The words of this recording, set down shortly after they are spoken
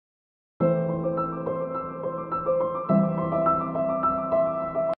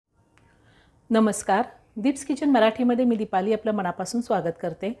नमस्कार, दीप्स किचन मराठीमध्ये मी दीपाली आपलं मनापासून स्वागत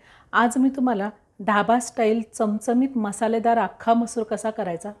करते। आज मी तुम्हाला ढाबा स्टाईल चमचमीत मसालेदार अख्खा मसूर कसा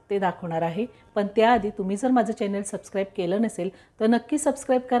करायचा ते दाखवणार आहे। पण त्याआधी तुम्ही जर माझं चॅनल सबस्क्राइब केलं नसेल तर नक्की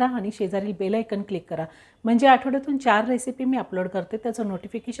सबस्क्राइब करा आणि शेजारील बेल आयकॉन क्लिक करा, म्हणजे आठवड्यातून 4 रेसिपी मी अपलोड करते त्याचं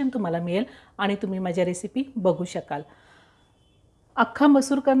नोटिफिकेशन तुम्हाला मिळेल आणि तुम्ही माझ्या रेसिपी बघू शकाल। अख्खा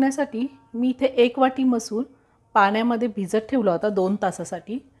मसूर करण्यासाठी मी इथे 1 वाटी मसूर पाण्यामध्ये भिजत ठेवला होता 2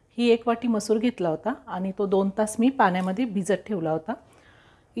 तासासाठी। ही 1 वाटी मसूर घेतला होता आणि तो 2 तास मी पाण्यामध्ये भिजत ठेवला होता।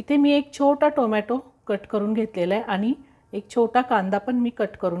 इथे मी एक छोटा टोमॅटो कट करून घेतलेला आहे आणि एक छोटा कांदा पण मी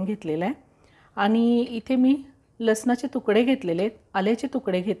कट करून घेतलेला आहे आणि इथे मी लसणाचे तुकडे घेतलेले आहेत, आल्याचे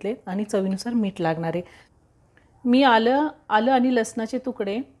तुकडे घेतले आणि चवीनुसार मीठ लागणार आहे। मी आलं आणि लसणाचे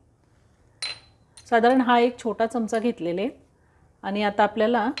तुकडे साधारण हा एक छोटा चमचा घेतलेले आणि आता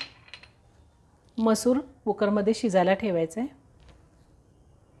आपल्याला मसूर कुकरमध्ये शिजायला ठेवायचा आहे।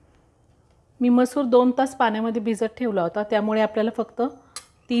 मी मसूर 2 तास पाण्यामध्ये भिजत ठेवला होता, त्यामुळे आपल्याला फक्त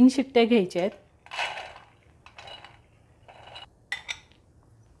 3 शिट्ट्या घ्यायच्या आहेत।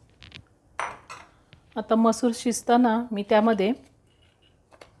 आता मसूर शिजताना मी त्यामध्ये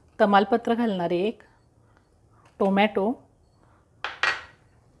तमालपत्र घालणार आहे, एक टोमॅटो,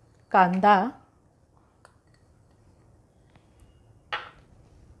 कांदा,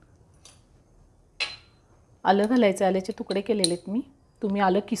 आलं घालायचं, आल्याचे तुकडे केलेले आहेत मी, तुम्ही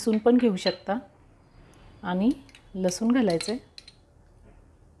आलं किसून पण घेऊ शकता आणि लसूण घालायचे।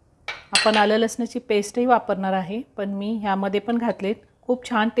 आपण आलं लसणाची पेस्टही वापरणार आहे, पण मी ह्यामध्ये पण घातलेत, खूप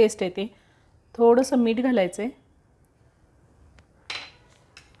छान टेस्ट येते। थोडंसं मीठ घालायचे।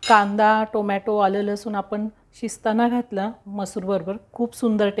 कांदा, टोमॅटो, आलं लसूण आपण शिजताना घातला मसूर बरोबर, खूप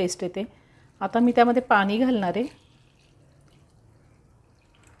सुंदर टेस्ट येते। आता मी त्यामध्ये पाणी घालणार आहे।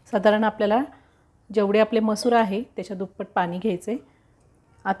 साधारण आपल्याला जेवढे आपले मसूर आहे त्याच्या दुप्पट पाणी घ्यायचे।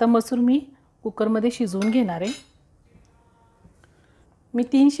 आता मसूर मी कुकरमध्ये शिजवून घेणार आहे। मी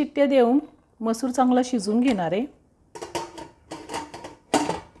 3 शिट्ट्या देऊन मसूर चांगला शिजवून घेणार आहे।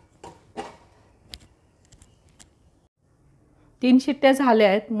 तीन शिट्ट्या झाल्या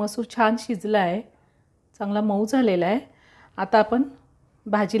आहेत, मसूर छान शिजला आहे, चांगला मऊ झालेला आहे। आता आपण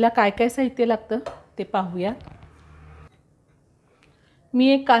भाजीला काय काय साहित्य लागतं ते पाहूया। मी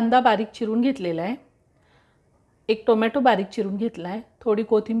एक कांदा बारीक चिरून घेतलेला आहे, एक टोमॅटो बारीक चिरून घेतला आहे, थोडी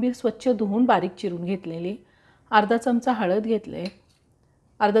कोथिंबीर स्वच्छ धुवून बारीक चिरून घेतलेली, अर्धा चमचा हळद घेतले,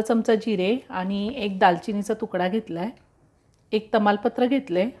 अर्धा चमचा जिरे आणि एक दालचिनीचा तुकडा घेतला आहे, एक तमालपत्र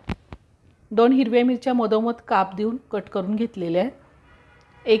घेतले, 2 हिरव्या मिरच्या मधोमध काप देऊन कट करून घेतलेल्या आहेत,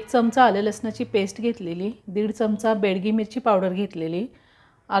 1 चमचा आलं लसणाची पेस्ट घेतलेली, 1.5 चमचा बेडगी मिरची पावडर घेतलेली,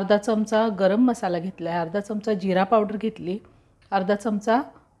 अर्धा चमचा गरम मसाला घेतला आहे, अर्धा चमचा जिरा पावडर घेतली, अर्धा चमचा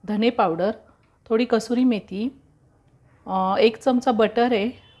धने पावडर, थोडी कसुरी मेथी, 1 चमचा बटर आहे,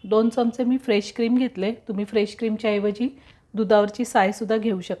 2 चमचे मी फ्रेश क्रीम घेतले, तुम्ही फ्रेश क्रीमच्या ऐवजी दुधावरची सायसुद्धा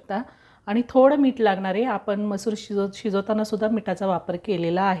घेऊ शकता आणि थोडं मीठ लागणार आहे। आपण मसूर शिजवताना सुद्धा मिठाचा वापर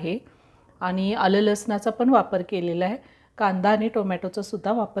केलेला आहे आणि आलं लसणाचा पण वापर केलेला आहे, कांदा आणि टोमॅटोचा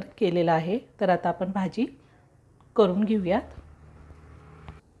सुद्धा वापर केलेला आहे। तर आता आपण भाजी करून घेऊयात।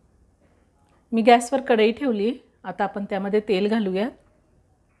 मी गॅसवर कढई ठेवली, आता आपण त्यामध्ये तेल घालूयात।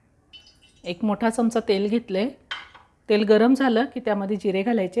 एक मोठा चमचा तेल घेतले, तेल गरम झालं की त्यामध्ये जिरे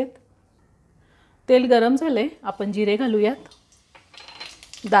घालायचे। तेल गरम झाले, आपण जिरे घालूयात,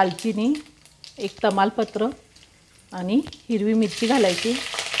 दालचिनी, एक तमालपत्र आणि हिरवी मिरची घालायची।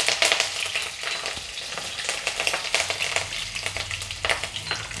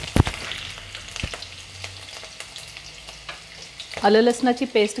 आलं लसणाची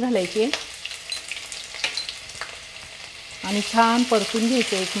पेस्ट घालायची आणि छान परतून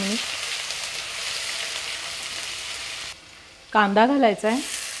घ्यायचं 1 मिनिट। कांदा घालायचा आहे,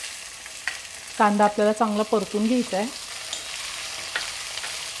 कांदा आपल्याला चांगला परतून घ्यायचा आहे।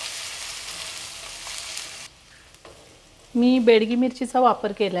 मी बेडगी मिरचीचा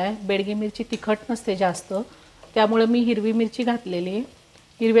वापर केला आहे, बेडगी मिरची तिखट नसते जास्त, त्यामुळे मी हिरवी मिरची घातलेली आहे।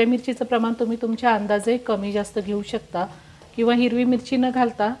 हिरव्या मिरचीचं प्रमाण तुम्ही तुमच्या अंदाजे कमी जास्त घेऊ शकता किंवा हिरवी मिरची न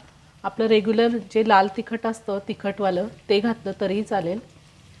घालता आपलं रेग्युलर जे लाल तिखट असतं तिखटवालं ते घातलं तरीही चालेल।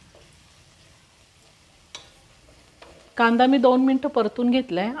 कांदा मी 2 मिनिटं परतून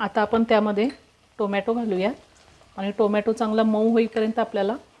घेतला आहे। आता आपण त्यामध्ये टोमॅटो घालूयात आणि टोमॅटो चांगला मऊ होईपर्यंत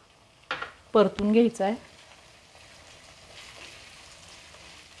आपल्याला परतून घ्यायचा आहे।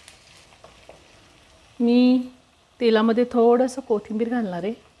 मी तेलामध्ये थोडंसं कोथिंबीर घालणार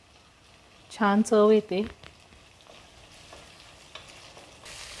आहे, छान चव येते।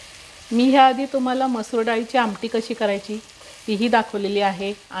 मी ह्याआधी तुम्हाला मसूर डाळीची आमटी कशी करायची तीही दाखवलेली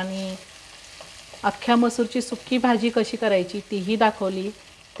आहे आणि अख्ख्या मसूरची सुकी भाजी कशी करायची तीही दाखवली।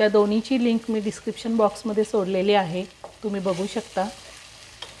 त्या दोन्हीची लिंक मी डिस्क्रिप्शन बॉक्समध्ये सोडलेली आहे, तुम्ही बघू शकता.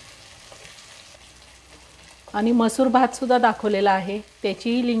 आणि मसूर भातसुद्धा दाखवलेला आहे,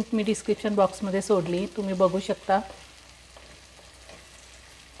 त्याचीही लिंक मी डिस्क्रिप्शन बॉक्समध्ये सोडली, तुम्ही बघू शकता.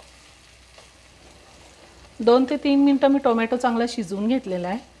 2 ते 3 मिनटं मी टोमॅटो चांगला शिजवून घेतलेला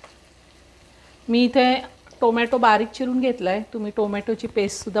आहे. मी इथे टोमॅटो बारीक चिरून घेतला आहे, तुम्ही टोमॅटोची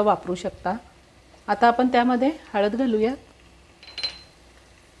पेस्टसुद्धा वापरू शकता. आता आपण त्यामध्ये हळद घालूया,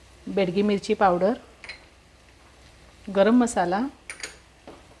 बेडगी मिरची पावडर, गरम मसाला,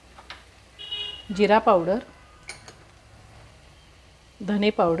 जिरा पावडर, धने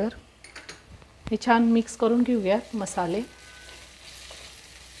पावडर. हे छान मिक्स करून घेऊया.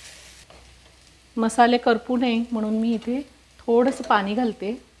 मसाले करपू नये म्हणून मी इथे थोडंसं पाणी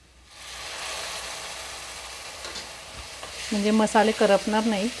घालते, म्हणजे मसाले करपणार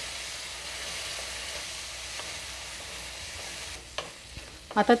नाहीत.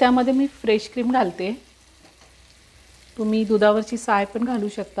 आता त्यामध्ये मी फ्रेश क्रीम घालते. तुम्ही दुधावरची साय पण घालू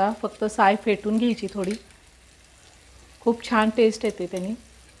शकता, फक्त साय फेटून घ्यायची थोडी, खूप छान टेस्ट येते त्याने.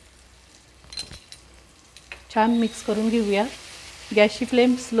 छान मिक्स करून घेऊया. गॅसची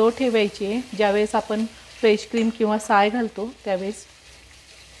फ्लेम स्लो ठेवायची आहे ज्यावेळेस आपण फ्रेश क्रीम किंवा साय घालतो त्यावेळेस.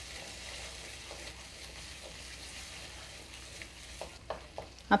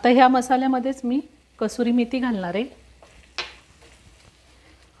 आता ह्या मसाल्यामध्येच मी कसुरी मेथी घालणार आहे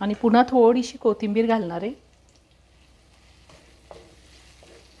आणि पुन्हा थोडीशी कोथिंबीर घालणार आहे.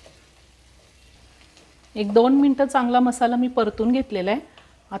 1-2 मिनटं चांगला मसाला मी परतून घेतलेला आहे.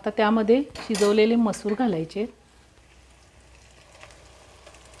 आता त्यामध्ये शिजवलेले मसूर घालायचे.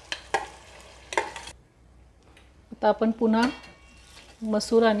 आता आपण पुन्हा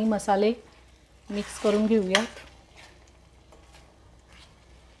मसूर आणि मसाले मिक्स करून घेऊयात.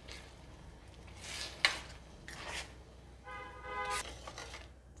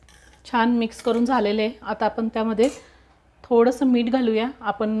 छान मिक्स करून झालेले आहे. आता आपण त्यामध्ये थोडंसं मीठ घालूया.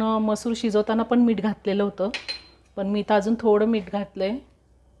 आपण मसूर शिजवताना पण मीठ घातलेलं होतं, पण मी इथं अजून थोडं मीठ घातलं आहे.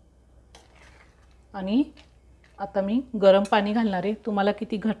 आणि आता मी गरम पाणी घालणार आहे. तुम्हाला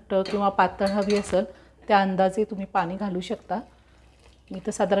किती घट्ट किंवा पातळ हवी असेल त्या अंदाजे तुम्ही पाणी घालू शकता. मी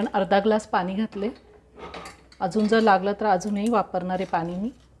तर साधारण अर्धा ग्लास पाणी घातले. अजून जर लागलं तर अजूनही वापरणार आहे पाणी मी.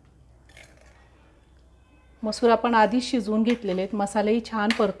 मसूर आपण आधीच शिजवून घेतलेले आहेत, मसालेही छान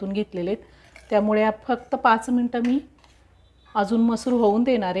परतून घेतलेले आहेत, त्यामुळे फक्त 5 मिनटं मी अजून मसूर होऊन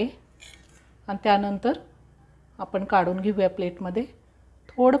देणार आहे आणि त्यानंतर आपण काढून घेऊया प्लेटमध्ये.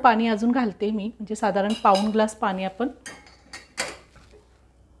 थोडं पाणी अजून घालते मी, म्हणजे साधारण पाऊण ग्लास पाणी आपण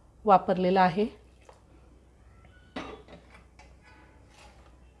वापरलेलं आहे.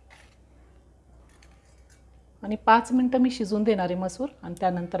 आणि 5 मिनटं मी शिजवून देणार आहे मसूर आणि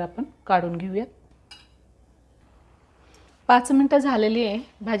त्यानंतर आपण काढून घेऊया. 5 मिनटं झालेली आहे.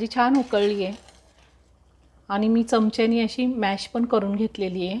 भाजी छान उकळली आहे आणि मी चमच्याने अशी मॅश पण करून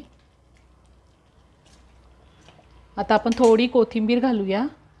घेतलेली आहे. आता आपण थोडी कोथिंबीर घालूया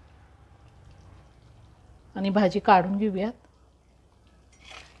आणि भाजी काढून घेऊयात.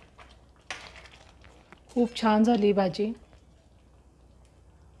 खूप छान झाली भाजी.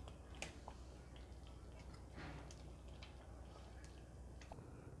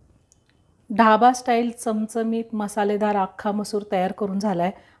 ढाबा स्टाईल चमचमीत मसालेदार अख्खा मसूर तयार करून झाला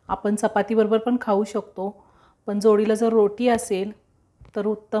आहे. आपण चपातीबरोबर पण खाऊ शकतो, पण जोडीला जर रोटी असेल तर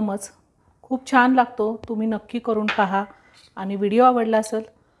उत्तमच. खूप छान लागतो. तुम्ही नक्की करून पहा. आणि व्हिडिओ आवडला असेल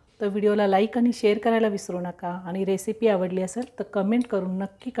तर व्हिडिओला लाईक आणि शेअर करायला विसरू नका. आणि रेसिपी आवडली असेल तर कमेंट करून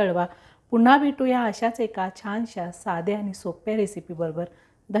नक्की कळवा. पुन्हा भेटूया अशाच एका छानशा साध्या आणि सोप्या रेसिपीबरोबर.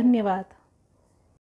 धन्यवाद.